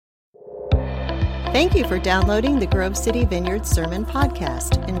Thank you for downloading the Grove City Vineyard Sermon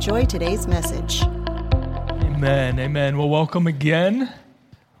Podcast. Enjoy today's message. Amen, amen. Well, welcome again.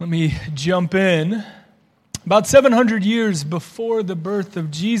 Let me jump in. About 700 years before the birth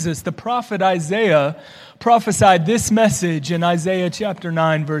of Jesus, the prophet Isaiah prophesied this message in Isaiah chapter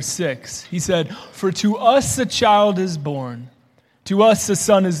 9, verse 6. He said, "For to us a child is born, to us a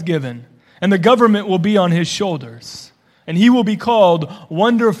son is given, and the government will be on his shoulders. And he will be called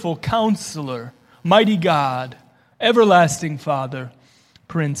Wonderful Counselor, Mighty God, Everlasting Father,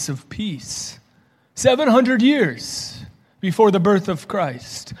 Prince of Peace." 700 years before the birth of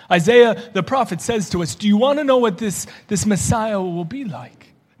Christ, Isaiah the prophet says to us, do you want to know what this Messiah will be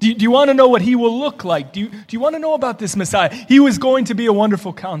like? Do you want to know what he will look like? Do you want to know about this Messiah? He was going to be a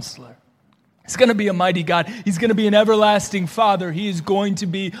wonderful counselor. He's going to be a mighty God. He's going to be an everlasting Father. He is going to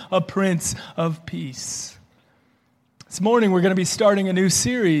be a Prince of Peace. This morning we're going to be starting a new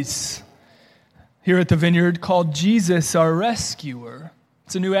series here at the Vineyard called Jesus Our Rescuer.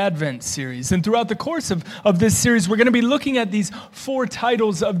 It's a new Advent series. And throughout the course of this series, we're going to be looking at these 4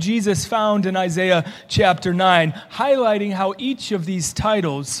 titles of Jesus found in Isaiah chapter 9, highlighting how each of these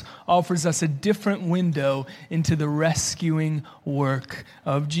titles offers us a different window into the rescuing work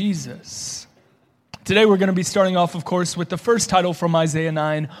of Jesus. Today we're going to be starting off, of course, with the first title from Isaiah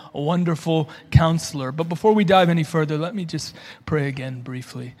 9, a Wonderful Counselor. But before we dive any further, let me just pray again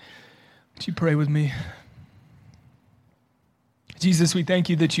briefly. Would you pray with me? Jesus, we thank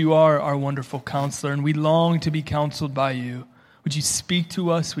you that you are our wonderful counselor, and we long to be counseled by you. Would you speak to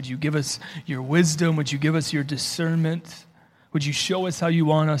us? Would you give us your wisdom? Would you give us your discernment? Would you show us how you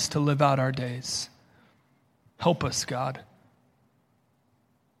want us to live out our days? Help us, God.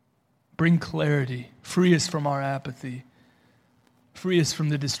 Bring clarity. Free us from our apathy. Free us from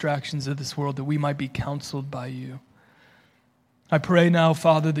the distractions of this world that we might be counseled by you. I pray now,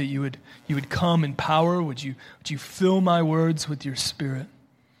 Father, that you would come in power. Would you fill my words with your Spirit?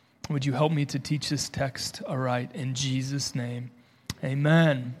 Would you help me to teach this text aright? In Jesus' name,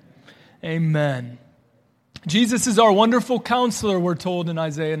 amen. Amen. Jesus is our wonderful counselor, we're told in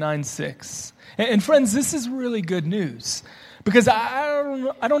Isaiah 9:6. And friends, this is really good news. Because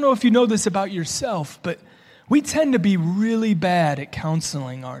I don't know if you know this about yourself, but we tend to be really bad at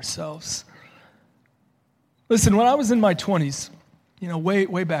counseling ourselves. Listen, when I was in my 20s,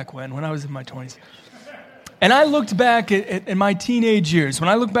 way back when I was in my 20s, and I looked back at my teenage years, when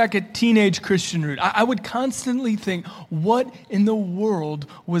I look back at teenage Christian Root, I would constantly think, what in the world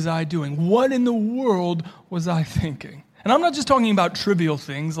was I doing? What in the world was I thinking? And I'm not just talking about trivial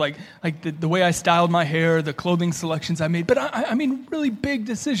things like the way I styled my hair, the clothing selections I made, but I mean really big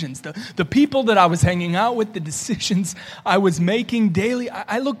decisions. The people that I was hanging out with, the decisions I was making daily.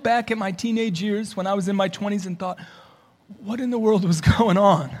 I look back at my teenage years when I was in my 20s and thought, what in the world was going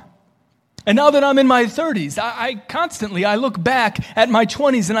on? And now that I'm in my 30s, I look back at my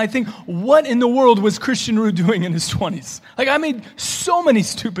 20s and I think, what in the world was Christian Root doing in his 20s? I made so many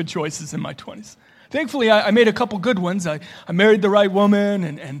stupid choices in my 20s. Thankfully, I made a couple good ones. I married the right woman,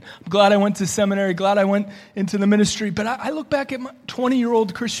 and I'm glad I went to seminary, glad I went into the ministry. But I look back at my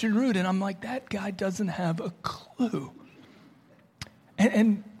 20-year-old Christian Root, and I'm like, that guy doesn't have a clue.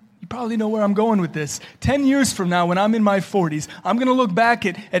 And you probably know where I'm going with this. 10 years from now, when I'm in my 40s, I'm going to look back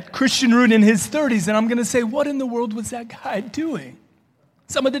at Christian Root in his 30s, and I'm going to say, what in the world was that guy doing?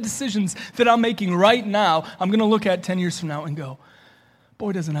 Some of the decisions that I'm making right now, I'm going to look at 10 years from now and go,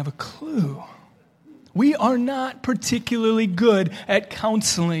 boy, doesn't have a clue. We are not particularly good at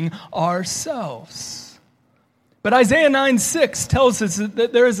counseling ourselves. But Isaiah 9:6 tells us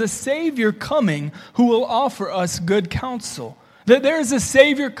that there is a Savior coming who will offer us good counsel. That there is a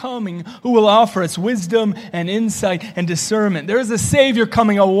Savior coming who will offer us wisdom and insight and discernment. There is a Savior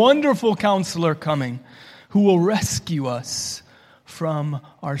coming, a wonderful counselor coming, who will rescue us from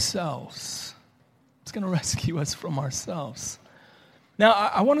ourselves. It's going to rescue us from ourselves. Now,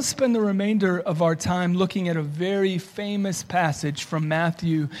 I want to spend the remainder of our time looking at a very famous passage from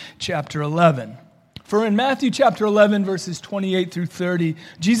Matthew chapter 11. For in Matthew chapter 11, verses 28 through 30,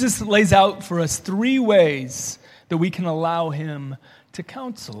 Jesus lays out for us 3 ways that we can allow him to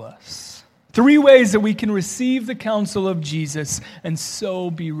counsel us. 3 ways that we can receive the counsel of Jesus and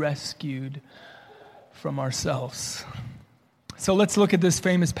so be rescued from ourselves. So let's look at this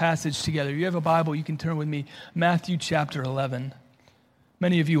famous passage together. If you have a Bible, you can turn with me. Matthew chapter 11.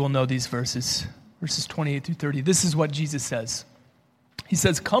 Many of you will know these verses 28 through 30. This is what Jesus says. He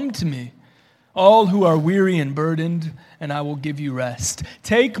says, "Come to me, all who are weary and burdened, and I will give you rest.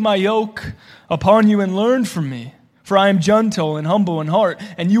 Take my yoke upon you and learn from me, for I am gentle and humble in heart,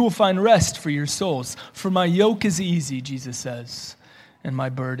 and you will find rest for your souls. For my yoke is easy," Jesus says, and my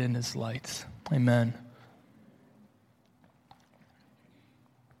burden is light. Amen.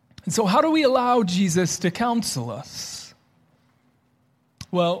 And so how do we allow Jesus to counsel us?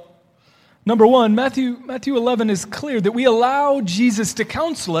 Well, number one, Matthew 11 is clear that we allow Jesus to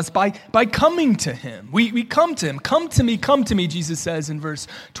counsel us by coming to him. We come to him. Come to me, Jesus says in verse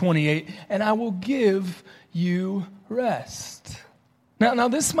 28, and I will give you rest. Now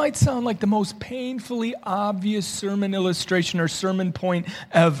this might sound like the most painfully obvious sermon illustration or sermon point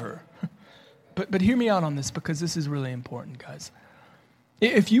ever. But hear me out on this, because this is really important, guys.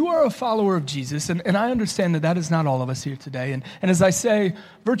 If you are a follower of Jesus, and I understand that is not all of us here today, and as I say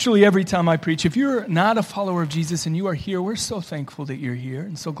virtually every time I preach, if you're not a follower of Jesus and you are here, we're so thankful that you're here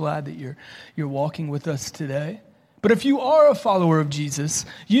and so glad that you're walking with us today. But if you are a follower of Jesus,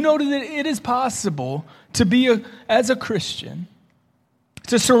 you know that it is possible to be, as a Christian,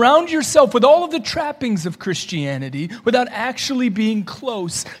 to surround yourself with all of the trappings of Christianity without actually being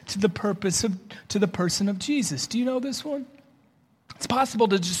close to the person of Jesus. Do you know this one? It's possible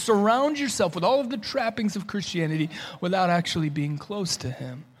to just surround yourself with all of the trappings of Christianity without actually being close to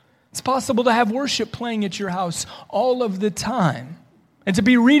him. It's possible to have worship playing at your house all of the time, and to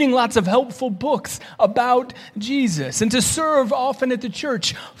be reading lots of helpful books about Jesus, and to serve often at the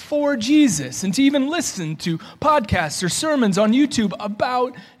church for Jesus, and to even listen to podcasts or sermons on YouTube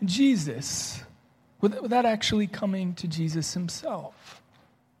about Jesus without actually coming to Jesus himself.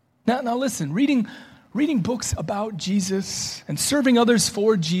 Now listen, reading books about Jesus and serving others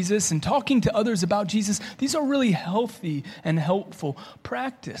for Jesus and talking to others about Jesus, these are really healthy and helpful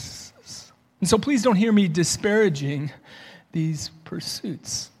practices. And so please don't hear me disparaging these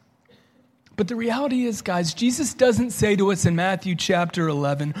pursuits. But the reality is, guys, Jesus doesn't say to us in Matthew chapter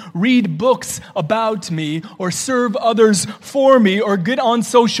 11, read books about me or serve others for me or get on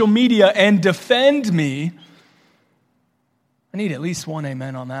social media and defend me. I need at least one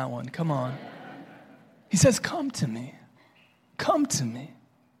amen on that one. Come on. He says, come to me. Come to me.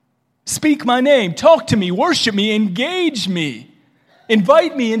 Speak my name. Talk to me. Worship me. Engage me.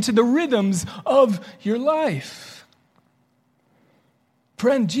 Invite me into the rhythms of your life.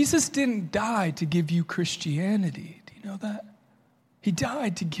 Friend, Jesus didn't die to give you Christianity. Do you know that? He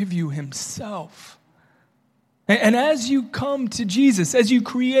died to give you himself. And as you come to Jesus, as you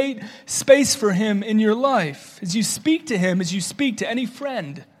create space for him in your life, as you speak to him, as you speak to any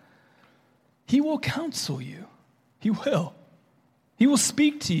friend, he will counsel you. He will. He will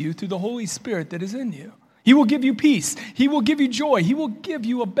speak to you through the Holy Spirit that is in you. He will give you peace. He will give you joy. He will give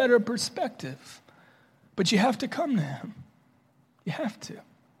you a better perspective. But you have to come to him. You have to.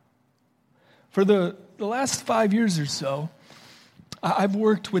 For the last 5 years or so, I've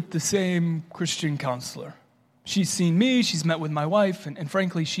worked with the same Christian counselor. She's seen me. She's met with my wife. And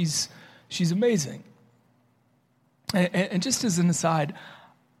frankly, she's amazing. And just as an aside,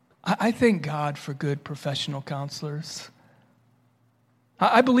 I thank God for good professional counselors.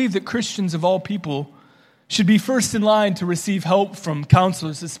 I believe that Christians of all people should be first in line to receive help from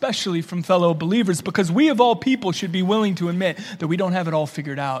counselors, especially from fellow believers, because we of all people should be willing to admit that we don't have it all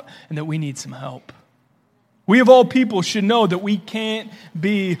figured out and that we need some help. We of all people should know that we can't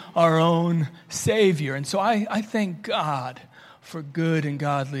be our own Savior. And so I thank God for good and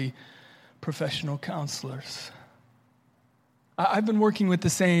godly professional counselors. I've been working with the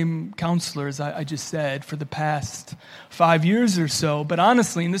same counselor, as I just said, for the past 5 years or so. But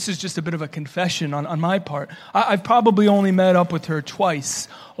honestly, and this is just a bit of a confession on my part, I've probably only met up with her twice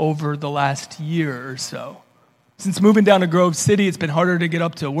over the last year or so. Since moving down to Grove City, it's been harder to get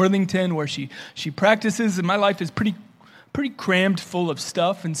up to Worthington, where she practices, and my life is pretty crammed full of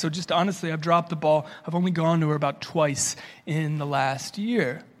stuff. And so just honestly, I've dropped the ball. I've only gone to her about twice in the last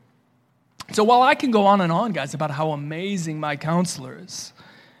year. So while I can go on and on, guys, about how amazing my counselor is,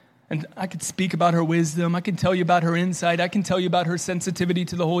 and I could speak about her wisdom, I can tell you about her insight, I can tell you about her sensitivity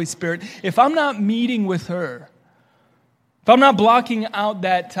to the Holy Spirit, if I'm not meeting with her, if I'm not blocking out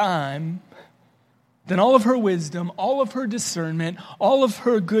that time, then all of her wisdom, all of her discernment, all of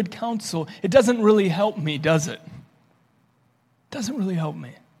her good counsel, it doesn't really help me, does it? It doesn't really help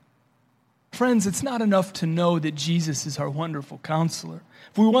me. Friends, it's not enough to know that Jesus is our wonderful counselor.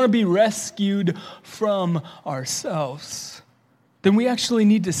 If we want to be rescued from ourselves, then we actually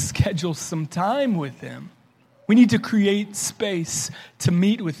need to schedule some time with him. We need to create space to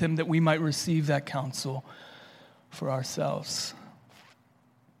meet with him that we might receive that counsel for ourselves.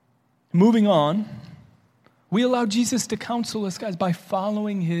 Moving on, we allow Jesus to counsel us, guys, by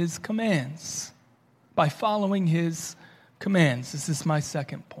following his commands. By following his commands. This is my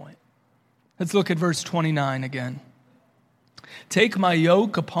second point. Let's look at verse 29 again. Take my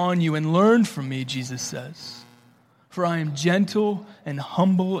yoke upon you and learn from me, Jesus says. For I am gentle and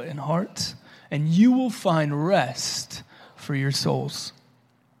humble in heart, and you will find rest for your souls.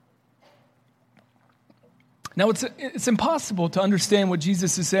 Now, it's impossible to understand what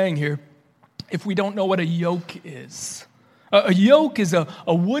Jesus is saying here if we don't know what a yoke is. A yoke is a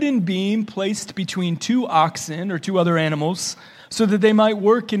wooden beam placed between two oxen or two other animals so that they might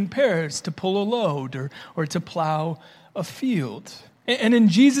work in pairs to pull a load or to plow a field. And in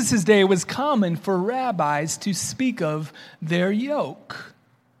Jesus' day, it was common for rabbis to speak of their yoke.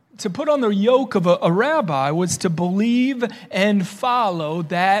 To put on the yoke of a rabbi was to believe and follow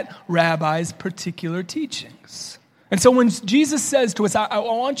that rabbi's particular teachings. And so when Jesus says to us, I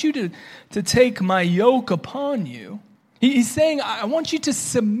want you to take my yoke upon you, he's saying, I want you to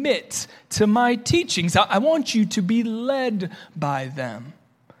submit to my teachings. I want you to be led by them.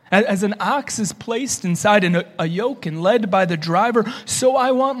 As an ox is placed inside a yoke and led by the driver, so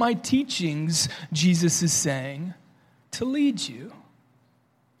I want my teachings, Jesus is saying, to lead you.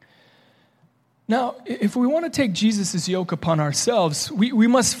 Now, if we want to take Jesus' yoke upon ourselves, we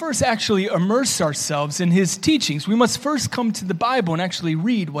must first actually immerse ourselves in his teachings. We must first come to the Bible and actually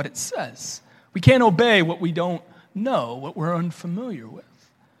read what it says. We can't obey what we don't know, what we're unfamiliar with.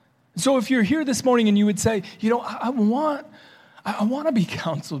 So if you're here this morning and you would say, I want to be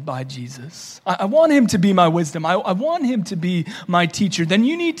counseled by Jesus. I want him to be my wisdom. I want him to be my teacher. Then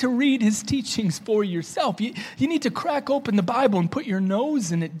you need to read his teachings for yourself. You need to crack open the Bible and put your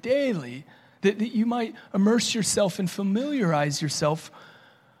nose in it daily, that you might immerse yourself and familiarize yourself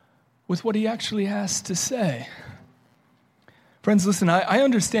with what he actually has to say. Friends, listen, I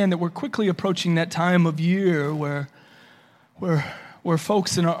understand that we're quickly approaching that time of year where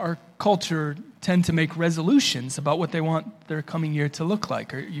folks in our culture tend to make resolutions about what they want their coming year to look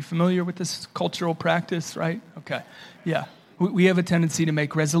like. Are you familiar with this cultural practice, right? Okay, yeah. We have a tendency to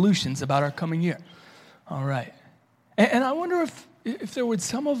make resolutions about our coming year. All right. And I wonder if there were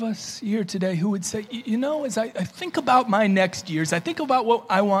some of us here today who would say, as I think about my next years, I think about what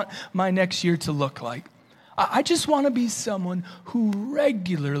I want my next year to look like, I just want to be someone who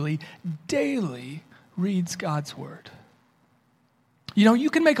regularly, daily reads God's word. You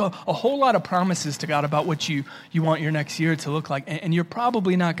can make a whole lot of promises to God about what you want your next year to look like, and you're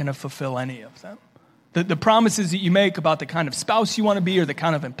probably not going to fulfill any of them. The promises that you make about the kind of spouse you want to be, or the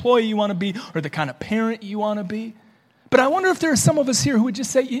kind of employee you want to be, or the kind of parent you want to be. But I wonder if there are some of us here who would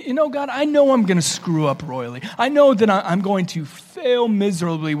just say, God, I know I'm going to screw up royally. I know that I'm going to fail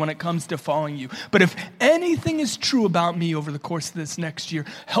miserably when it comes to following you. But if anything is true about me over the course of this next year,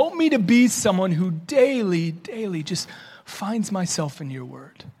 help me to be someone who daily just finds myself in your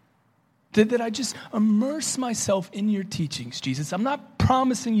word. That I just immerse myself in your teachings, Jesus. I'm not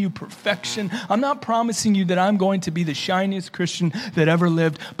promising you perfection. I'm not promising you that I'm going to be the shiniest Christian that ever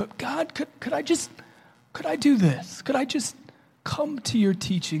lived. But God, could I do this? Could I just come to your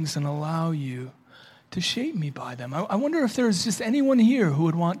teachings and allow you to shape me by them? I wonder if there's just anyone here who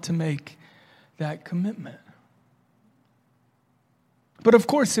would want to make that commitment. But of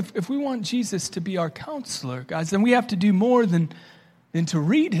course, if we want Jesus to be our counselor, guys, then we have to do more than to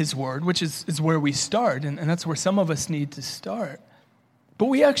read his word, which is where we start, and that's where some of us need to start. But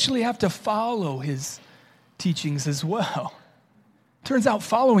we actually have to follow his teachings as well. Turns out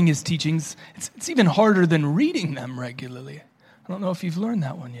following his teachings, it's even harder than reading them regularly. I don't know if you've learned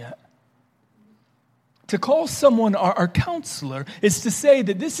that one yet. To call someone our counselor is to say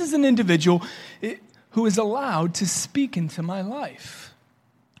that this is an individual who is allowed to speak into my life.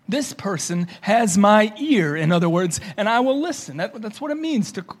 This person has my ear, in other words, and I will listen. That's what it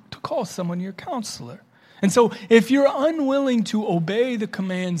means to call someone your counselor. And so if you're unwilling to obey the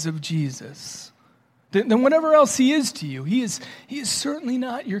commands of Jesus, then whatever else he is to you, he is certainly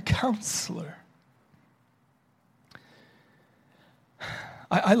not your counselor.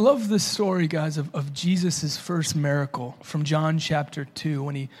 I love this story, guys, of Jesus' first miracle from John chapter 2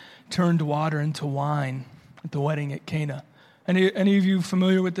 when he turned water into wine at the wedding at Cana. Any of you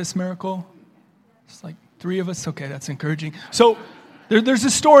familiar with this miracle? It's like 3 of us? Okay, that's encouraging. So there's a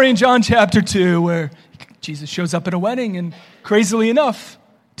story in John chapter 2 where Jesus shows up at a wedding and, crazily enough,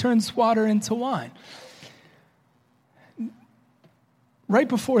 turns water into wine. Right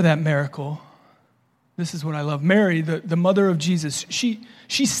before that miracle, this is what I love. Mary, the mother of Jesus, she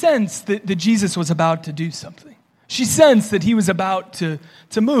sensed that Jesus was about to do something. She sensed that he was about to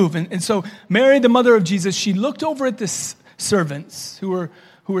move. And so Mary, the mother of Jesus, she looked over at the servants who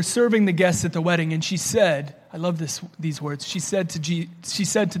were serving the guests at the wedding, and she said, I love these words. She said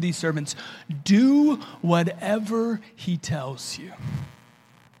to these servants, "Do whatever he tells you."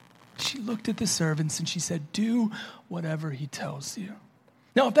 She looked at the servants and she said, "Do whatever he tells you."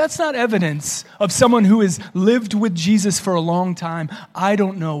 Now, if that's not evidence of someone who has lived with Jesus for a long time, I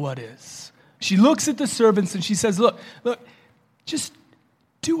don't know what is. She looks at the servants and she says, look, just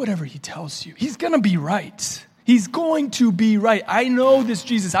do whatever he tells you. He's going to be right. He's going to be right. I know this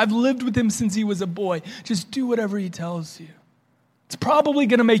Jesus. I've lived with him since he was a boy. Just do whatever he tells you. It's probably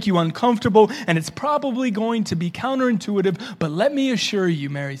going to make you uncomfortable, and it's probably going to be counterintuitive, but let me assure you,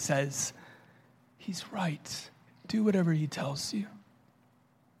 Mary says, he's right. Do whatever he tells you.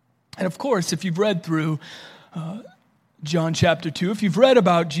 And of course, if you've read through John chapter 2, if you've read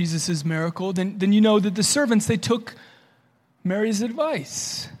about Jesus' miracle, then you know that the servants, they took Mary's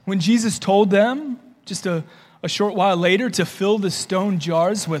advice. When Jesus told them just a short while later to fill the stone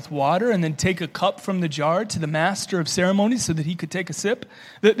jars with water and then take a cup from the jar to the master of ceremonies so that he could take a sip,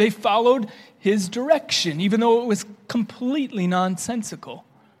 that they followed his direction, even though it was completely nonsensical.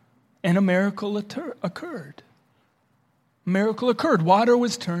 And a miracle occurred. A miracle occurred. Water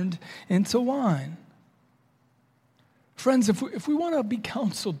was turned into wine. Friends, if we want to be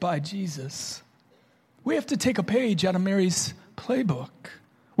counseled by Jesus, we have to take a page out of Mary's playbook.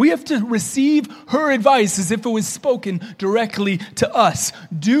 We have to receive her advice as if it was spoken directly to us.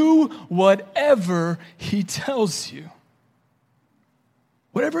 Do whatever he tells you.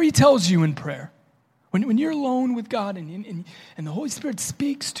 Whatever he tells you in prayer. When you're alone with God and the Holy Spirit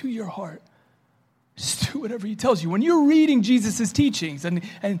speaks to your heart, just do whatever he tells you. When you're reading Jesus' teachings and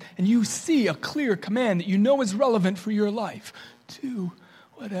you see a clear command that you know is relevant for your life, do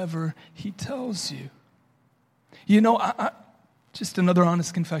whatever he tells you. You know, just another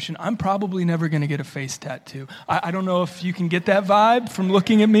honest confession, I'm probably never going to get a face tattoo. I don't know if you can get that vibe from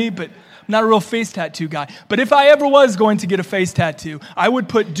looking at me, but I'm not a real face tattoo guy. But if I ever was going to get a face tattoo, I would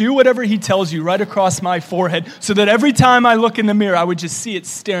put do whatever he tells you right across my forehead so that every time I look in the mirror, I would just see it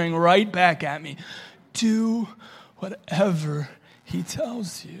staring right back at me. Do whatever he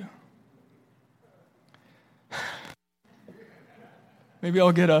tells you. Maybe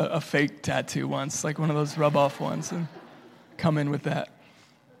I'll get a fake tattoo once, like one of those rub-off ones, and come in with that.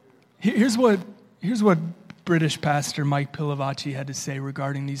 Here's what British pastor Mike Pilavachi had to say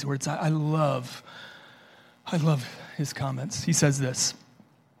regarding these words. I love his comments. He says this: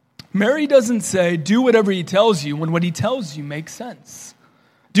 Mary doesn't say, do whatever he tells you when what he tells you makes sense.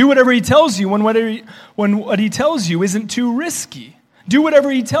 Do whatever he tells you when what he tells you isn't too risky. Do whatever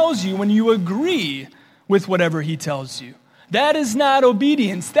he tells you when you agree with whatever he tells you. That is not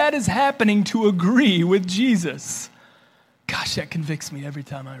obedience. That is happening to agree with Jesus. Gosh, that convicts me every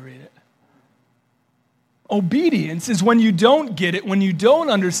time I read it. Obedience is when you don't get it, when you don't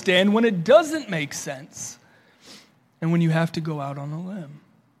understand, when it doesn't make sense, and when you have to go out on a limb.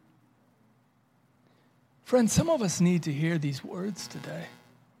 Friends, some of us need to hear these words today.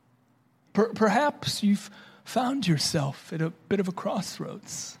 Perhaps you've found yourself at a bit of a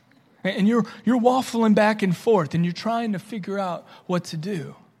crossroads, and you're waffling back and forth, and you're trying to figure out what to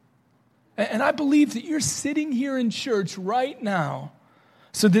do. And I believe that you're sitting here in church right now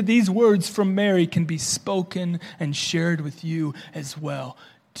so that these words from Mary can be spoken and shared with you as well.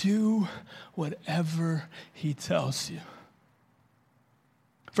 Do whatever he tells you.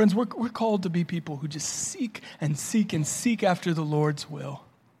 Friends, we're called to be people who just seek and seek and seek after the Lord's will.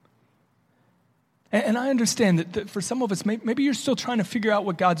 And I understand that for some of us, maybe you're still trying to figure out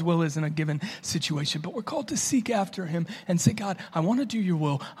what God's will is in a given situation, but we're called to seek after him and say, God, I want to do your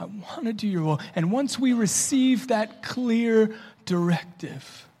will. I want to do your will. And once we receive that clear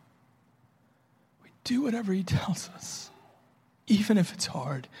directive, we do whatever he tells us, even if it's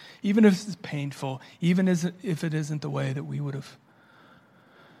hard, even if it's painful, even if it isn't the way that we would have,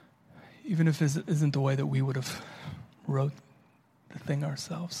 even if it isn't the way that we would have wrote the thing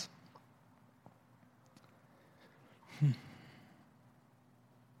ourselves.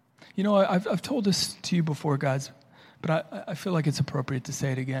 You know, I've told this to you before, guys, but I feel like it's appropriate to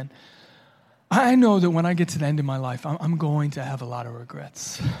say it again. I know that when I get to the end of my life, I'm going to have a lot of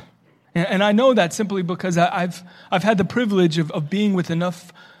regrets. And I know that simply because I've had the privilege of being with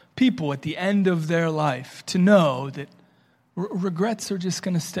enough people at the end of their life to know that regrets are just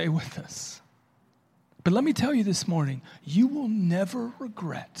going to stay with us. But let me tell you this morning, you will never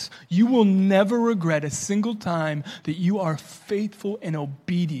regret a single time that you are faithful and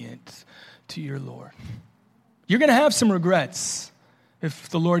obedient to your Lord. You're going to have some regrets if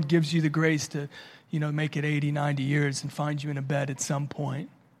the Lord gives you the grace to, make it 80, 90 years and find you in a bed at some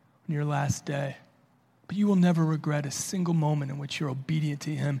point on your last day. But you will never regret a single moment in which you're obedient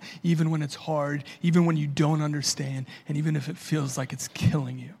to him, even when it's hard, even when you don't understand, and even if it feels like it's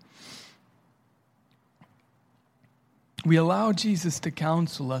killing you. We allow Jesus to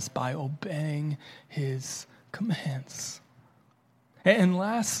counsel us by obeying his commands. And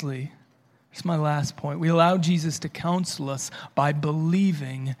lastly, it's my last point, we allow Jesus to counsel us by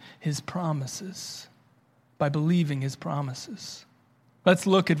believing his promises. By believing his promises. Let's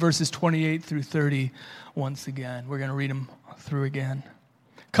look at verses 28 through 30 once again. We're going to read them through again.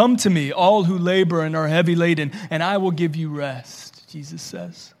 Come to me, all who labor and are heavy laden, and I will give you rest, Jesus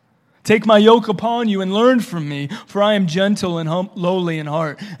says. Take my yoke upon you and learn from me, for I am gentle and lowly in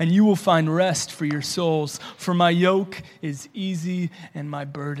heart, and you will find rest for your souls. For my yoke is easy and my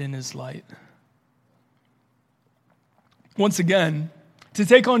burden is light. Once again, to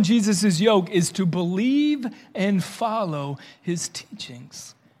take on Jesus' yoke is to believe and follow his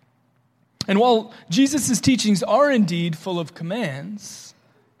teachings. And while Jesus' teachings are indeed full of commands,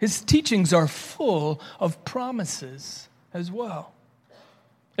 his teachings are full of promises as well.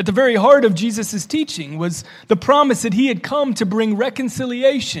 At the very heart of Jesus' teaching was the promise that he had come to bring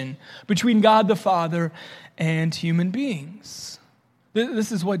reconciliation between God the Father and human beings.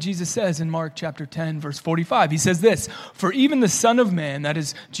 This is what Jesus says in Mark chapter 10, verse 45. He says this, for even the Son of Man, that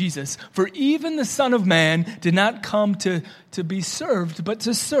is Jesus, for even the Son of Man did not come to be served, but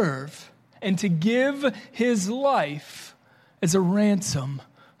to serve, and to give his life as a ransom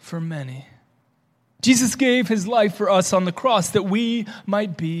for many. Jesus gave his life for us on the cross that we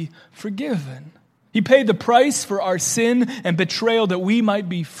might be forgiven. He paid the price for our sin and betrayal that we might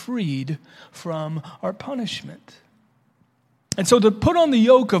be freed from our punishment. And so to put on the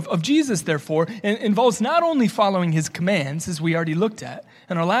yoke of Jesus, therefore, involves not only following his commands, as we already looked at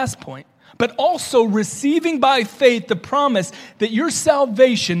in our last point, but also receiving by faith the promise that your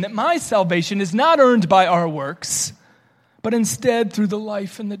salvation, that my salvation is not earned by our works, but instead through the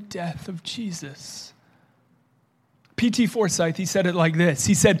life and the death of Jesus. P.T. Forsyth, he said it like this.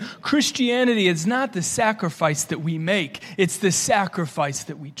 He said, Christianity is not the sacrifice that we make, it's the sacrifice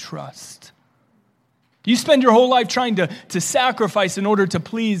that we trust. You spend your whole life trying to sacrifice in order to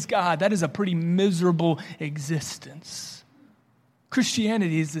please God. That is a pretty miserable existence.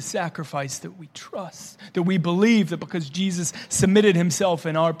 Christianity is the sacrifice that we trust, that we believe that because Jesus submitted himself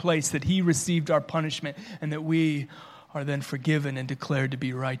in our place, that he received our punishment, and that we are then forgiven and declared to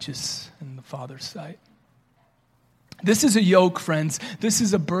be righteous in the Father's sight. This is a yoke, friends. This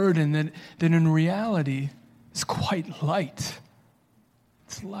is a burden that in reality is quite light.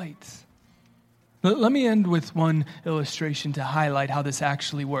 It's light. Let me end with one illustration to highlight how this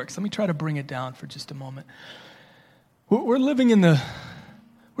actually works. Let me try to bring it down for just a moment. We're living in the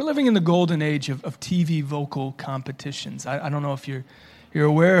golden age of TV vocal competitions. I don't know if you're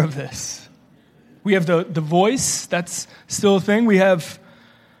aware of this. We have the Voice, that's still a thing. We have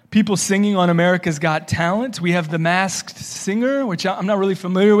people singing on America's Got Talent. We have The Masked Singer, which I'm not really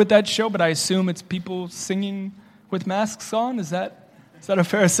familiar with that show, but I assume it's people singing with masks on. Is that a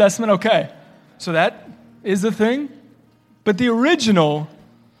fair assessment? Okay. So that is a thing. But the original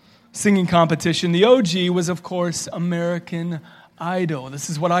singing competition, the OG, was, of course, American Idol. This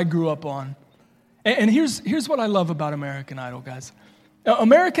is what I grew up on. And here's what I love about American Idol, guys. Now,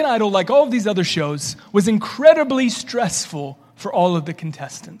 American Idol, like all of these other shows, was incredibly stressful for all of the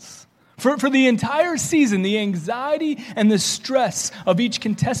contestants. For the entire season, the anxiety and the stress of each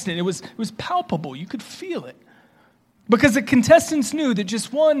contestant, it was palpable. You could feel it. Because the contestants knew that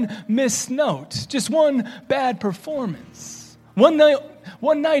just one missed note, just one bad performance, one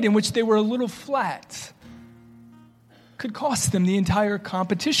night in which they were a little flat, could cost them the entire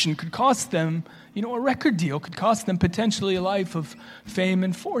competition, could cost them, a record deal, could cost them potentially a life of fame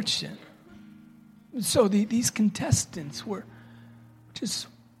and fortune. So these contestants were just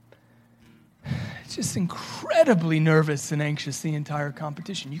incredibly nervous and anxious the entire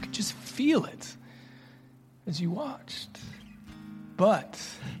competition. You could just feel it as you watched. But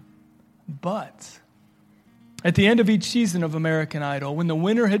at the end of each season of American Idol, when the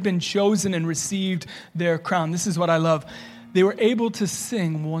winner had been chosen and received their crown, this is what I love, they were able to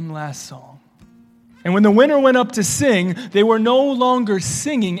sing one last song. And when the winner went up to sing, they were no longer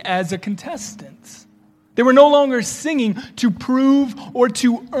singing as a contestant. They were no longer singing to prove or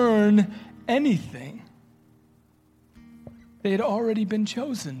to earn anything. They had already been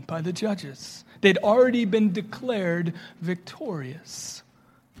chosen by the judges. They'd already been declared victorious.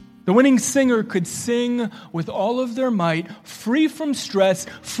 The winning singer could sing with all of their might, free from stress,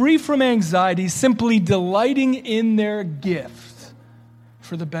 free from anxiety, simply delighting in their gift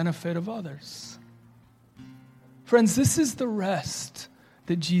for the benefit of others. Friends, this is the rest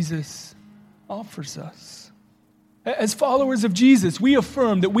that Jesus offers us. As followers of Jesus, we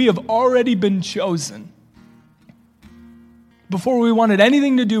affirm that we have already been chosen before we wanted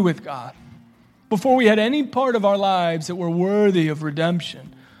anything to do with God. Before we had any part of our lives that were worthy of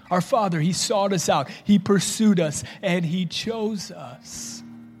redemption, Our Father, he sought us out. He pursued us, and he chose us.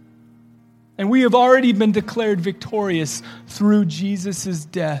 And we have already been declared victorious through Jesus'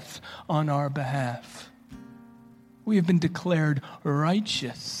 death on our behalf. We have been declared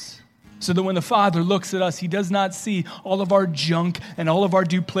righteous, so that when the Father looks at us, he does not see all of our junk and all of our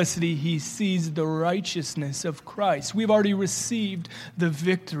duplicity. He sees the righteousness of Christ. We've already received the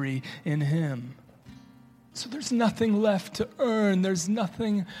victory in him. So there's nothing left to earn. There's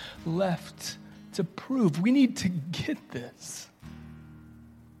nothing left to prove. We need to get this.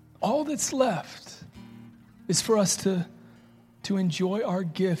 All that's left is for us to enjoy our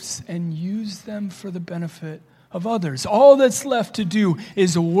gifts and use them for the benefit of others. All that's left to do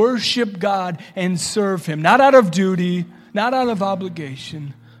is worship God and serve him, not out of duty, not out of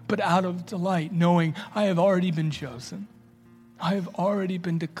obligation, but out of delight, knowing I have already been chosen. I have already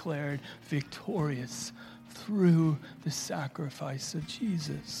been declared victorious through the sacrifice of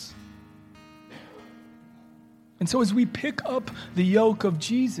Jesus. And so as we pick up the yoke of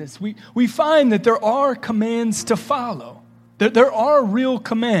Jesus, we find that there are commands to follow. There are real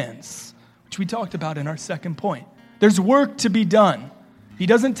commands, which we talked about in our second point. There's work to be done. He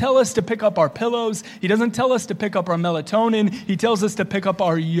doesn't tell us to pick up our pillows. He doesn't tell us to pick up our melatonin. He tells us to pick up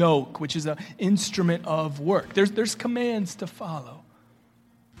our yoke, which is an instrument of work. There's commands to follow.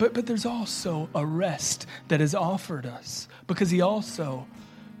 But there's also a rest that is offered us, because he also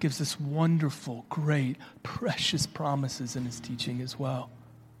gives us wonderful, great, precious promises in his teaching as well.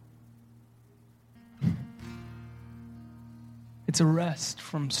 It's a rest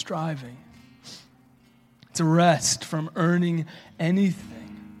from striving. It's a rest from earning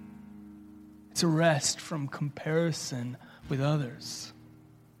anything. It's a rest from comparison with others.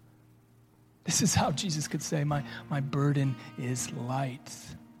 This is how Jesus could say, my burden is light.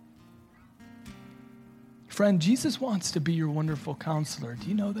 Friend, Jesus wants to be your wonderful counselor. Do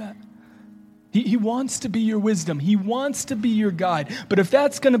you know that? He wants to be your wisdom. He wants to be your guide. But if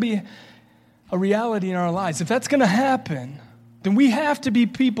that's going to be a reality in our lives, if that's going to happen, then we have to be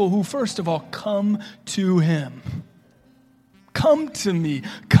people who, first of all, come to him. Come to me,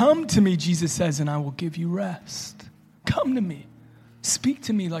 Jesus says, and I will give you rest. Come to me. Speak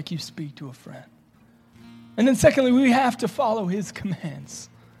to me like you speak to a friend. And then secondly, we have to follow his commands.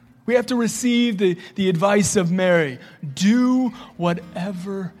 We have to receive the advice of Mary. Do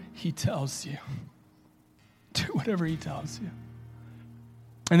whatever he tells you. Do whatever he tells you.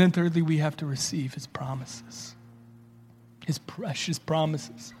 And then thirdly, we have to receive his promises. His precious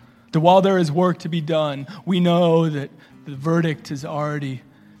promises. That while there is work to be done, we know that the verdict has already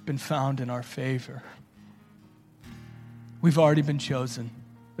been found in our favor. We've already been chosen.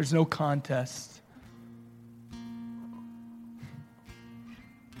 There's no contest.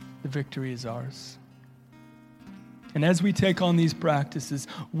 The victory is ours. And as we take on these practices,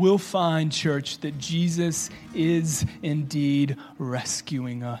 we'll find, church, that Jesus is indeed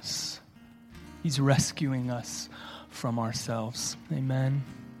rescuing us. He's rescuing us from ourselves. Amen.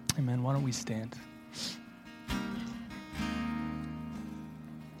 Amen. Why don't we stand?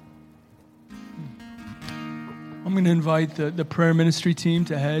 I'm going to invite the prayer ministry team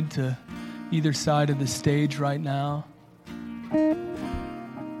to head to either side of the stage right now.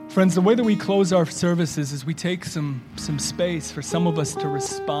 Friends, the way that we close our services is we take some space for some of us to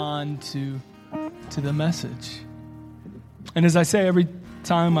respond to the message. And as I say every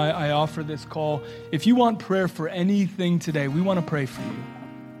time I offer this call, if you want prayer for anything today, we want to pray for you.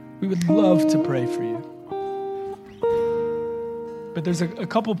 We would love to pray for you. But there's a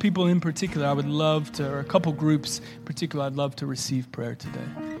couple people in particular I would love to, or a couple groups in particular I'd love to receive prayer today.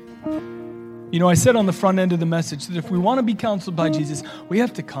 You know, I said on the front end of the message that if we want to be counseled by Jesus, we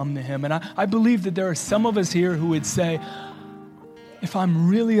have to come to him. And I believe that there are some of us here who would say, if I'm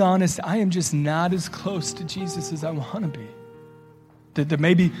really honest, I am just not as close to Jesus as I want to be. That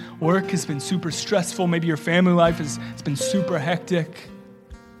maybe work has been super stressful. Maybe your family life has been super hectic.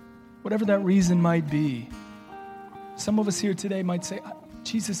 Whatever that reason might be. Some of us here today might say,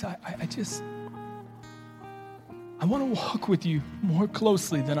 Jesus, I want to walk with you more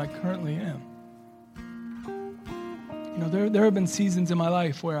closely than I currently am. You know, there have been seasons in my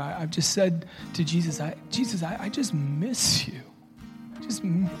life where I've just said to Jesus, I just miss you. I just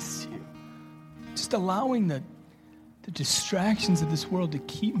miss you. Just allowing the distractions of this world to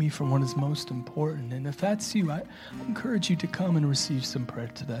keep me from what is most important. And if that's you, I encourage you to come and receive some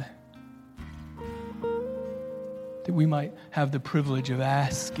prayer today. That we might have the privilege of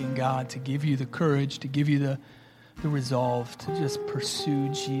asking God to give you the courage, to give you the resolve to just pursue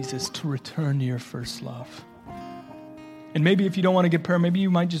Jesus, to return to your first love. And maybe if you don't want to get prayer, maybe you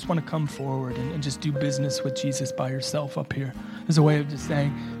might just want to come forward and just do business with Jesus by yourself up here as a way of just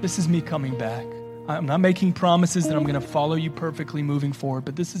saying, this is me coming back. I'm not making promises that I'm going to follow you perfectly moving forward,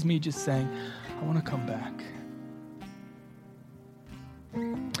 but this is me just saying, I want to come back.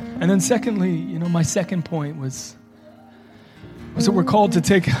 And then secondly, my second point was that we're called to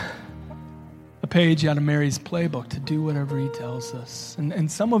take a page out of Mary's playbook to do whatever he tells us.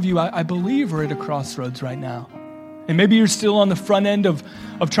 And some of you, I believe, are at a crossroads right now. And maybe you're still on the front end of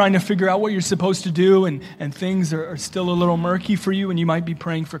trying to figure out what you're supposed to do, and things are still a little murky for you, and you might be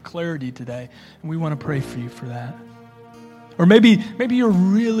praying for clarity today. And we want to pray for you for that. Or maybe you're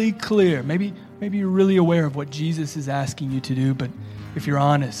really clear. Maybe you're really aware of what Jesus is asking you to do, but if you're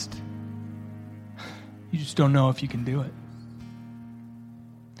honest, you just don't know if you can do it.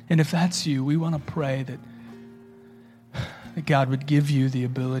 And if that's you, we want to pray that God would give you the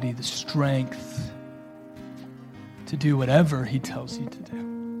ability, the strength to do whatever he tells you to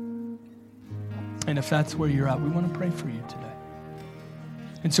do. And if that's where you're at, we want to pray for you today.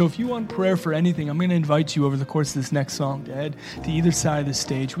 And so if you want prayer for anything, I'm going to invite you over the course of this next song to head to either side of the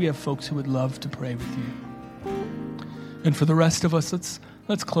stage. We have folks who would love to pray with you. And for the rest of us,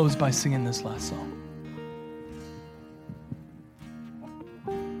 let's close by singing this last song.